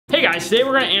guys, today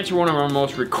we're going to answer one of our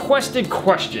most requested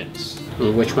questions.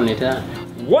 Which one is that?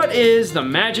 What is the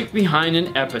magic behind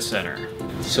an Epicenter?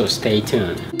 So stay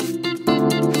tuned.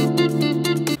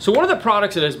 So one of the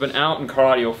products that has been out in car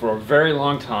audio for a very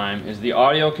long time is the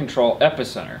Audio Control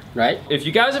Epicenter. Right. If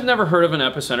you guys have never heard of an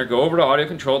Epicenter, go over to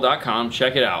audiocontrol.com,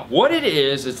 check it out. What it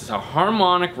is it's a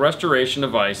harmonic restoration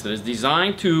device that is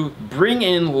designed to bring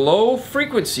in low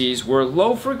frequencies where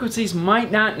low frequencies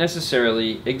might not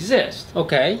necessarily exist.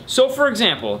 Okay. So for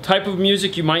example, type of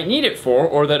music you might need it for,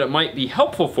 or that it might be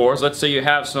helpful for, is let's say you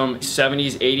have some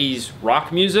 70s, 80s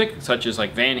rock music, such as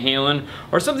like Van Halen,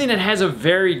 or something that has a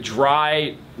very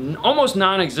dry, almost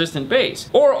non-existent bass,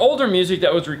 or older music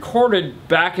that was recorded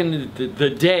back in the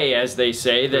day, as they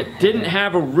say, that didn't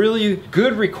have a really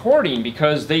good recording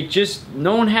because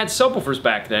no one had subwoofers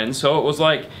back then, so it was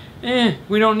like,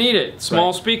 we don't need it.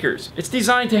 Small speakers. It's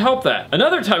designed to help that.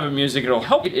 Another type of music it'll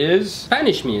help is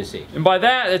Spanish music. And by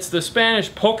that, it's the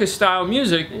Spanish polka style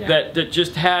music that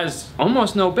just has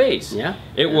almost no bass.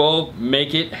 It will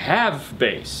make it have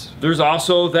bass. There's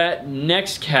also that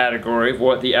next category of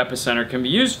what the Epicenter can be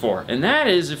used for, and that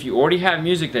is if you already have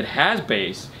music that has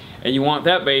bass and you want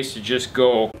that bass to just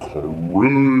go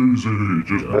crazy,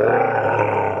 just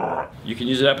you can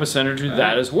use an Epicenter to do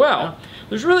that as well.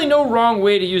 There's really no wrong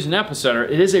way to use an Epicenter.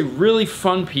 It is a really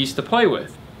fun piece to play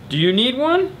with. Do you need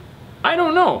one? I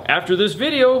don't know. After this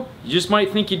video, you just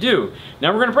might think you do.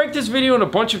 Now we're going to break this video into a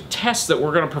bunch of tests that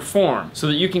we're going to perform so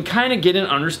that you can kind of get an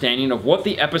understanding of what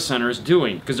the Epicenter is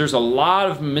doing, because there's a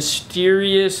lot of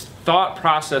mysterious thought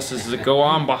processes that go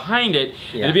on behind it.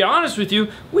 And to be honest with you,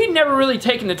 we'd never really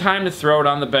taken the time to throw it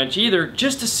on the bench either,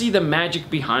 just to see the magic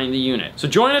behind the unit. So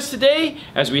join us today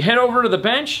as we head over to the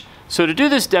bench. So to do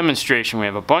this demonstration, we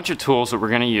have a bunch of tools that we're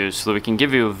going to use so that we can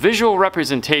give you a visual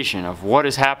representation of what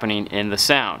is happening in the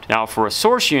sound. Now for a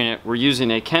source unit, we're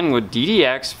using a Kenwood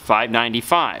DDX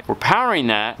 595. We're powering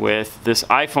that with this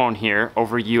iPhone here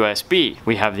over USB.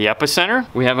 We have the Epicenter.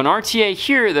 We have an RTA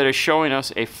here that is showing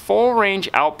us a full range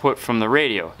output from the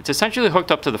radio. It's essentially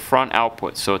hooked up to the front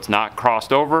output, so it's not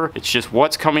crossed over. It's just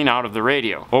what's coming out of the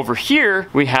radio. Over here,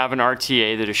 we have an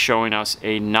RTA that is showing us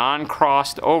a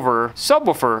non-crossed over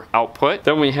subwoofer output.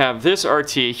 Then we have this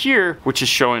RTA here, which is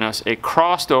showing us a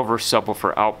crossed over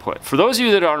subwoofer output. For those of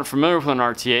you that aren't familiar with what an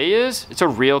RTA is, it's a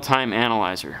real-time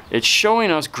analyzer. It's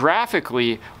showing us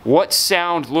graphically what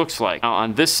sound looks like. Now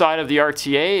on this side of the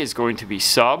RTA is going to be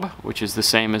sub, which is the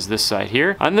same as this side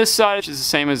here. On this side, which is the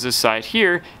same as this side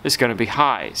here, is going to be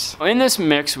highs. In this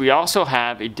mix, we also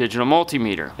have a digital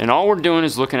multimeter. And all we're doing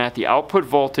is looking at the output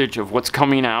voltage of what's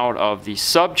coming out of the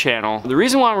sub channel. The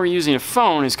reason why we're using a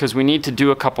phone is because we need to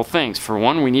do a couple things. For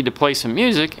one, we need to play some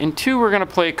music, and two, we're going to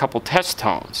play a couple test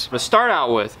tones. To start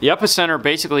out with, the Epicenter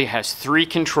basically has three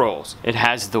controls. It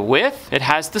has the width, it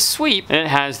has the sweep, and it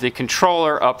has the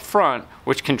controller up front,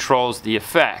 which controls the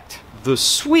effect. The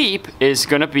sweep is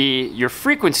going to be your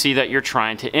frequency that you're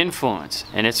trying to influence,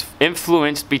 and it's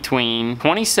influenced between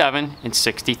 27 and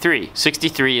 63.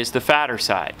 63 is the fatter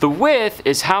side. The width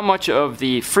is how much of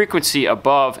the frequency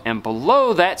above and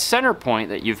below that center point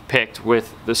that you've picked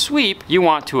with the sweep you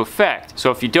want to affect. So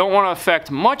if you don't want to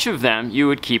affect much of them, you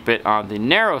would keep it on the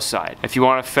narrow side. If you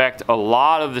want to affect a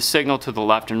lot of the signal to the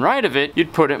left and right of it,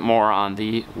 you'd put it more on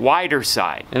the wider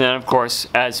side. And then of course,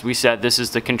 as we said, this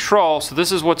is the control, so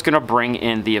this is what's going to bring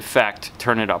in the effect,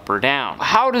 turn it up or down.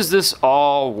 How does this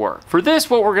all work? For this,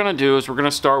 what we're going to do is we're going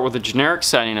to start with a generic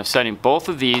setting of setting both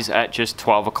of these at just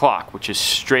 12 o'clock, which is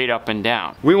straight up and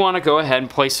down. We want to go ahead and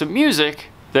play some music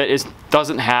that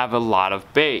doesn't have a lot of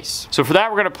bass. So for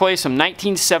that, we're going to play some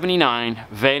 1979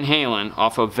 Van Halen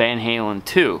off of Van Halen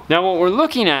 2. Now what we're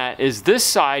looking at is this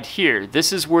side here.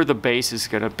 This is where the bass is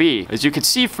going to be. As you can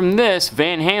see from this,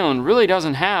 Van Halen really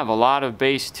doesn't have a lot of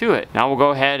bass to it. Now we'll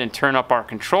go ahead and turn up our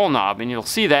control knob, and you'll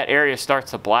see that area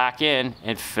starts to black in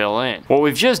and fill in. What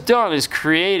we've just done is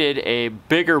created a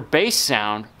bigger bass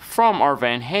sound from our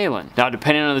Van Halen. Now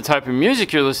depending on the type of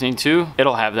music you're listening to,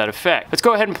 it'll have that effect. Let's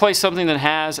go ahead and play something that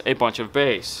has a bunch of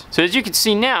bass. So as you can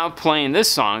see now, playing this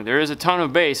song, there is a ton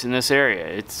of bass in this area.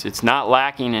 It's not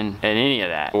lacking in any of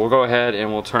that. We'll go ahead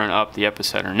and we'll turn up the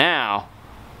Epicenter now.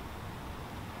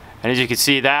 And as you can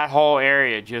see, that whole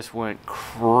area just went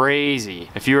crazy.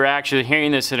 If you were actually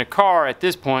hearing this in a car, at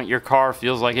this point, your car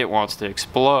feels like it wants to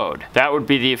explode. That would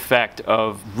be the effect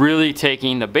of really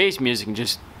taking the bass music and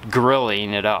just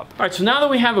grilling it up. Alright, so now that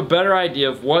we have a better idea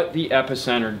of what the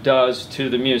Epicenter does to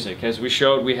the music, as we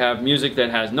showed, we have music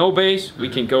that has no bass. We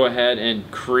can go ahead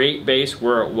and create bass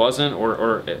where it wasn't,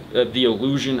 or the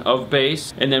illusion of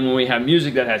bass. And then when we have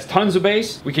music that has tons of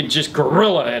bass, we can just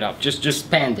gorilla it up, just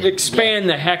expand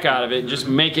the heck out of it and just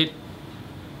make it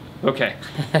Okay.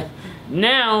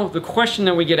 Now, the question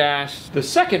that we get asked, the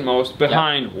second most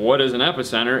behind what is an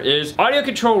epicenter, is audio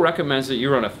control recommends that you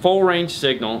run a full range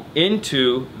signal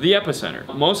into the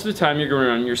epicenter. Most of the time you're going to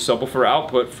run your subwoofer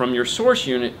output from your source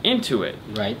unit into it.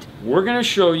 Right. We're going to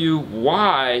show you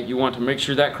why you want to make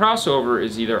sure that crossover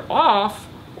is either off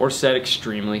or set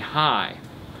extremely high.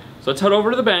 So let's head over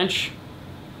to the bench.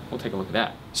 We'll take a look at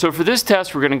that. So for this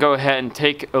test, we're going to go ahead and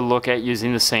take a look at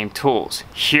using the same tools.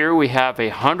 Here we have a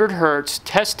 100 Hertz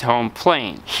test tone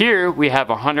plane. Here we have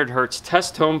a 100 Hertz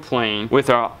test tone plane with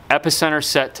our epicenter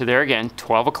set to there again,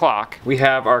 12 o'clock. We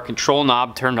have our control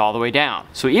knob turned all the way down.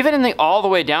 So even in the all the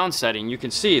way down setting, you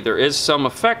can see there is some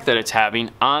effect that it's having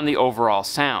on the overall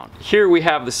sound. Here we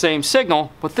have the same signal,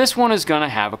 but this one is going to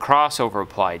have a crossover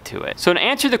applied to it. So to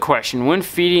answer the question, when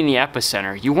feeding the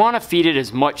epicenter, you want to feed it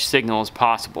as much signal as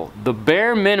possible. The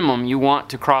bare minimum you want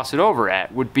to cross it over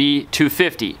at would be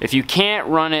 250. If you can't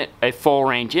run it a full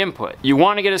range input, you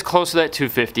want to get as close to that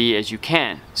 250 as you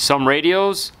can. Some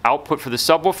radios output for the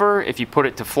subwoofer, if you put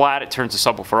it to flat, it turns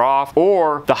the subwoofer off,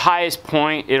 or the highest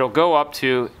point it'll go up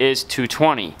to is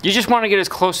 220. You just want to get as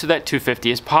close to that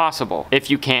 250 as possible if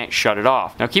you can't shut it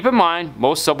off. Now keep in mind,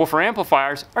 most subwoofer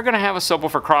amplifiers are going to have a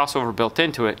subwoofer crossover built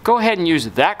into it. Go ahead and use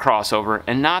that crossover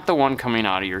and not the one coming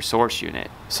out of your source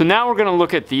unit. So now we're going to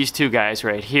look at these two guys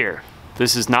right here.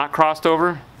 This is not crossed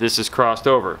over, this is crossed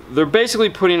over. They're basically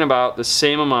putting about the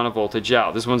same amount of voltage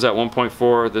out. This one's at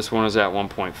 1.4, this one is at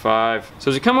 1.5. So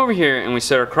as we come over here and we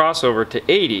set our crossover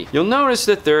to 80, you'll notice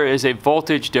that there is a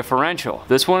voltage differential.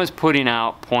 This one is putting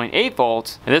out 0.8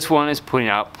 volts, and this one is putting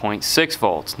out 0.6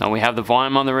 volts. Now we have the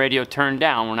volume on the radio turned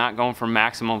down. We're not going for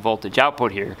maximum voltage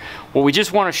output here. What we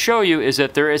just want to show you is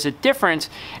that there is a difference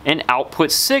in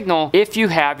output signal if you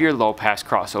have your low pass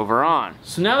crossover on.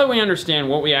 So now that we understand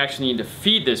what we actually need to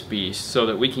feed this beast so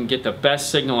that we can get the best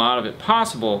signal out of it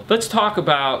possible, let's talk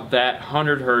about that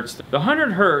 100 Hertz. The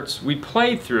 100 Hertz, we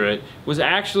played through it, was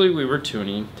actually we were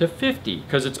tuning to 50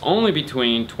 because it's only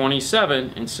between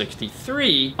 27 and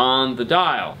 63 on the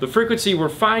dial. The frequency we're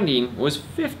finding was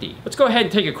 50. Let's go ahead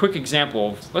and take a quick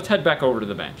example. Let's head back over to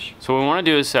the bench. So what we want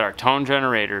to do is set our tone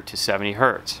generator to 70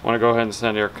 Hertz. I want to go ahead and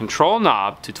set our control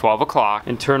knob to 12 o'clock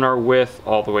and turn our width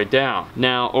all the way down.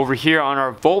 Now over here on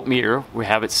our voltmeter, we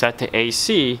have it set to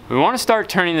AC. We want to start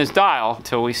turning this dial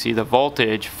until we see the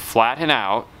voltage flatten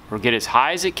out or get as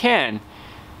high as it can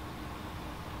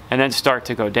and then start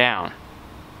to go down.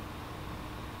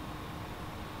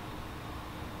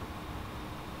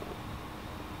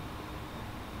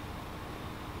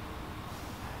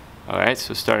 Alright,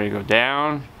 so starting to go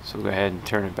down. So we'll go ahead and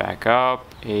turn it back up.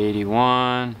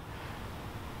 81.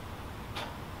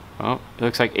 Oh, it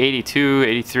looks like 82,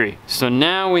 83. So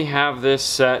now we have this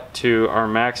set to our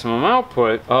maximum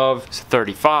output of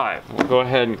 35. We'll go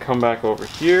ahead and come back over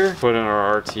here, put in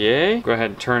our RTA, go ahead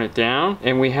and turn it down,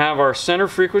 and we have our center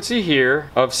frequency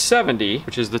here of 70,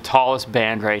 which is the tallest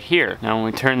band right here. Now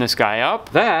when we turn this guy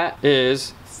up, that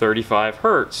is 35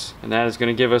 Hertz, and that is going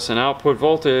to give us an output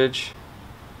voltage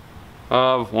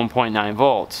of 1.9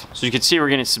 volts. So you can see we're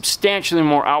getting substantially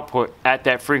more output at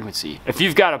that frequency. If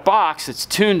you've got a box that's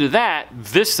tuned to that,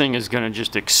 this thing is gonna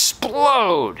just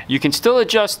explode. You can still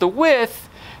adjust the width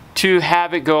to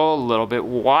have it go a little bit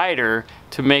wider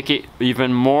to make it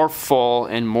even more full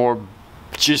and more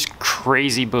just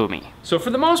crazy boomy. So for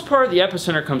the most part, the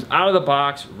Epicenter comes out of the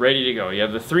box ready to go. You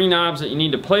have the 3 knobs that you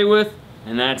need to play with,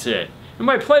 and that's it. And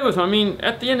by play with them, I mean,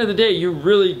 at the end of the day, you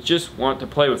really just want to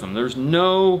play with them. There's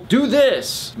no, do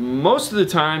this. Most of the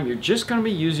time, you're just gonna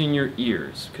be using your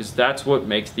ears, because that's what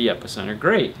makes the Epicenter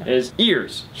great, is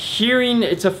ears. Hearing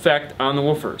its effect on the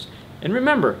woofers. And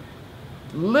remember,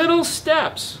 little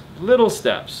steps.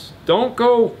 Don't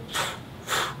go,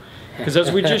 because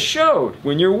as we just showed,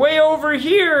 when you're way over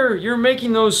here, you're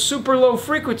making those super low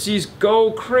frequencies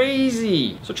go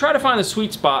crazy. So try to find the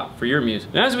sweet spot for your music.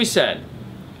 And as we said,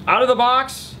 out of the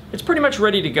box, it's pretty much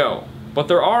ready to go, but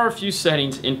there are a few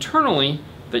settings internally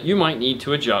that you might need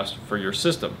to adjust for your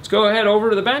system. Let's go ahead over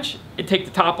to the bench and take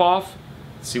the top off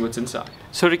and see what's inside.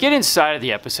 So to get inside of the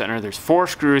Epicenter, there's 4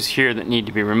 screws here that need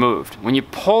to be removed. When you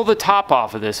pull the top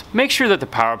off of this, make sure that the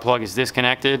power plug is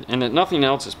disconnected and that nothing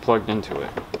else is plugged into it.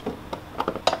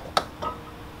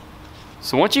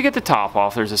 So once you get the top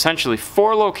off, there's essentially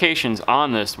 4 locations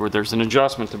on this where there's an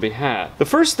adjustment to be had. The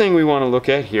first thing we want to look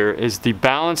at here is the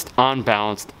balanced,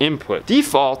 unbalanced input.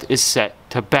 Default is set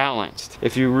to balanced.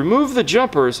 If you remove the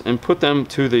jumpers and put them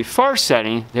to the far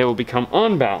setting, they will become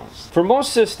unbalanced. For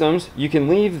most systems, you can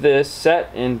leave this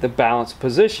set in the balanced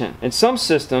position. In some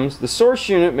systems, the source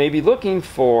unit may be looking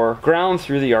for ground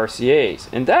through the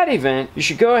RCAs. In that event, you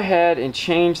should go ahead and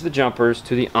change the jumpers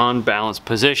to the unbalanced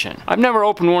position. I've never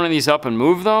opened one of these up and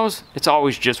moved those. It's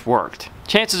always just worked.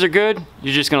 Chances are good,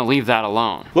 you're just gonna leave that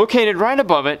alone. Located right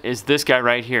above it is this guy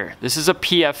right here. This is a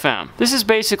PFM. This is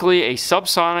basically a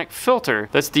subsonic filter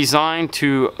that's designed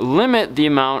to limit the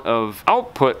amount of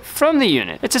output from the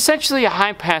unit. It's essentially a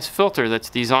high-pass filter that's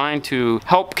designed to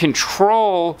help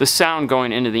control the sound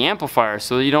going into the amplifier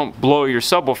so that you don't blow your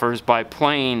subwoofers by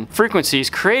playing frequencies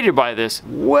created by this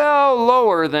well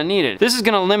lower than needed. This is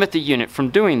gonna limit the unit from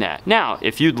doing that. Now,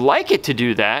 if you'd like it to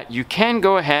do that, you can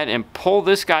go ahead and pull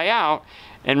this guy out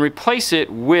and replace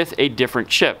it with a different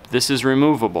chip. This is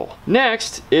removable.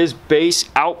 Next is bass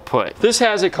output. This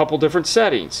has a couple different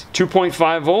settings.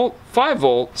 2.5 volt, 5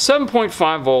 volt,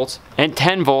 7.5 volts, and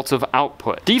 10 volts of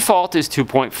output. Default is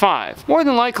 2.5. More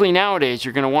than likely nowadays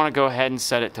you're gonna wanna go ahead and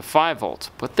set it to 5 volts.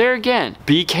 But there again,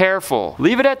 be careful.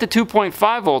 Leave it at the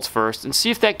 2.5 volts first and see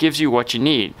if that gives you what you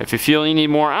need. If you feel you need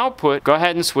more output, go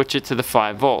ahead and switch it to the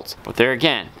 5 volts. But there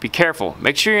again, be careful.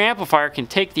 Make sure your amplifier can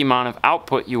take the amount of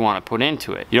output you wanna put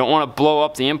into it. You don't wanna blow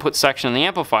up the input section of the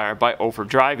amplifier by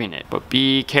overdriving it. But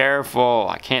be careful,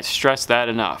 I can't stress that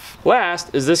enough.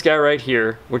 Last is this guy right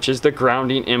here, which is the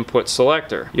grounding input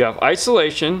selector. You have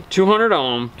isolation, 200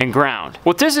 ohm, and ground.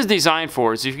 What this is designed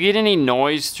for is if you get any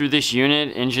noise through this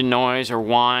unit, engine noise or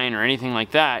whine or anything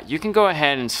like that, you can go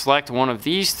ahead and select one of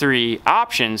these three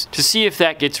options to see if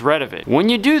that gets rid of it. When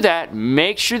you do that,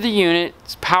 make sure the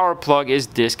unit's power plug is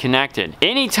disconnected.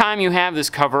 Anytime you have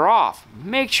this cover off,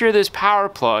 make sure this power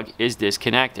plug is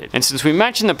disconnected. And since we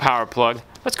mentioned the power plug,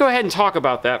 let's go ahead and talk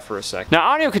about that for a second. Now,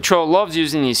 audio control loves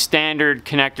using these standard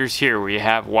connectors here where you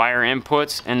have wire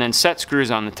inputs and then set screws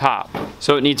on the top.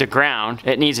 So it needs a ground,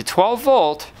 it needs a 12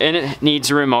 volt, and it needs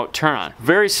a remote turn on.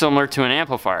 Very similar to an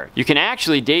amplifier. You can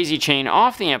actually daisy chain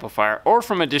off the amplifier or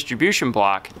from a distribution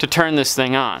block to turn this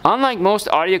thing on. Unlike most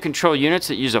audio control units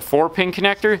that use a 4-pin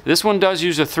connector, this one does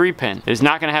use a 3-pin. It is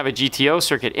not gonna have a GTO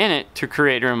circuit in it to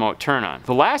create a remote turn on.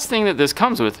 The last thing that this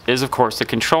comes with is, of course, the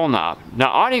control knob. Now,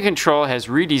 audio control has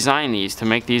redesigned these to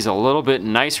make these a little bit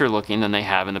nicer looking than they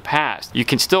have in the past. You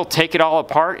can still take it all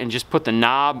apart and just put the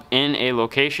knob in a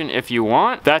location if you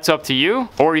want. That's up to you.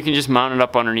 Or you can just mount it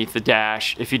up underneath the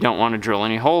dash if you don't want to drill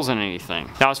any holes in anything.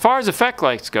 Now, as far as effect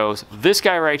lights goes, this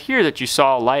guy right here that you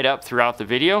saw light up throughout the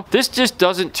video, this just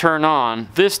doesn't turn on.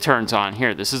 This turns on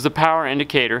here. This is the power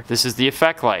indicator. This is the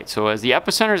effect light. So as the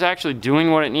Epicenter is actually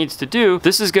doing what it needs to do,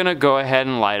 this is gonna go ahead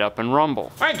and light up and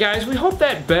rumble. All right, guys, we hope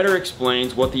that better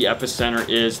explains what the Epicenter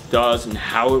is, does, and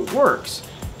how it works.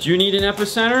 Do you need an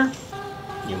Epicenter?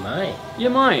 You might. You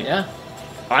might. Yeah.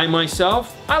 I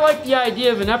myself, I like the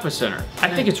idea of an Epicenter.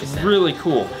 I think it's really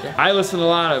cool. Yeah. I listen to a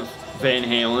lot of Van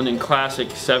Halen and classic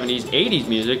 70s, 80s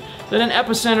music, that an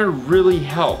Epicenter really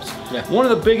helps. Yeah. One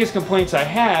of the biggest complaints I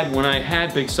had when I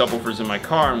had big subwoofers in my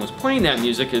car and was playing that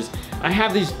music is I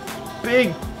have these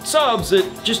big subs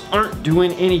that just aren't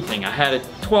doing anything. I had a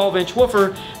 12-inch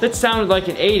woofer that sounded like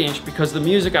an 8-inch because the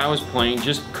music I was playing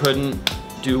just couldn't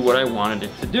do what I wanted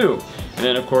it to do. And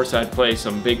then of course I'd play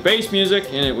some big bass music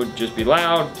and it would just be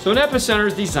loud. So an Epicenter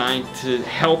is designed to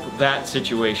help that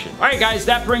situation. All right guys,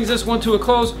 that brings this one to a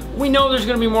close. We know there's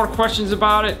gonna be more questions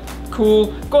about it.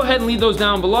 Cool, go ahead and leave those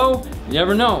down below. You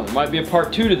never know, it might be a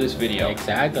part 2 to this video.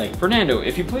 Exactly. Fernando,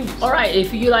 if you please. All right,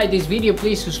 if you like this video,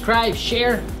 please subscribe,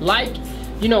 share, like.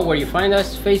 You know where you find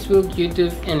us, Facebook,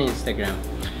 YouTube, and Instagram.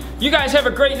 You guys have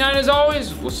a great night as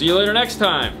always. We'll see you later next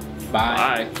time.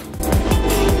 Bye.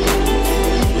 Bye.